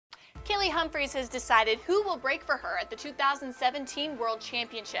Kaillie Humphries has decided who will brake for her at the 2017 World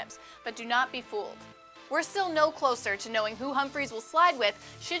Championships, but do not be fooled. We're still no closer to knowing who Humphries will slide with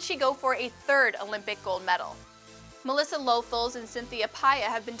should she go for a third Olympic gold medal. Melissa Lothels and Cynthia Paya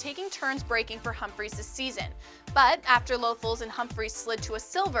have been taking turns braking for Humphries this season. But after Lothels and Humphries slid to a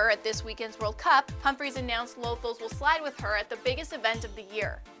silver at this weekend's World Cup, Humphries announced Lothels will slide with her at the biggest event of the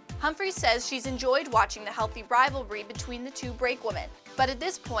year. Humphries says she's enjoyed watching the healthy rivalry between the two brakewomen, but at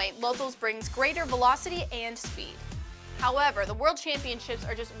this point, Lothels brings greater velocity and speed. However, the World Championships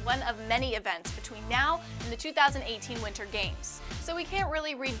are just one of many events between now and the 2018 Winter Games, so we can't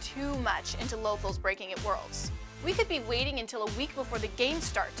really read too much into Lothels braking at Worlds. We could be waiting until a week before the games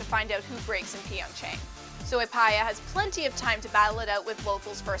start to find out who brakes in PyeongChang. So Paya has plenty of time to battle it out with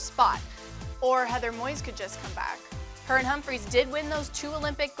Lothels for a spot. Or Heather Moyes could just come back. Her and Humphries did win those 2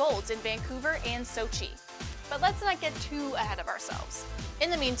 Olympic golds in Vancouver and Sochi. But let's not get too ahead of ourselves. In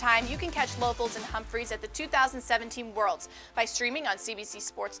the meantime, you can catch Lothels and Humphries at the 2017 Worlds by streaming on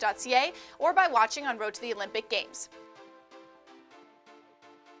cbcsports.ca or by watching on Road to the Olympic Games.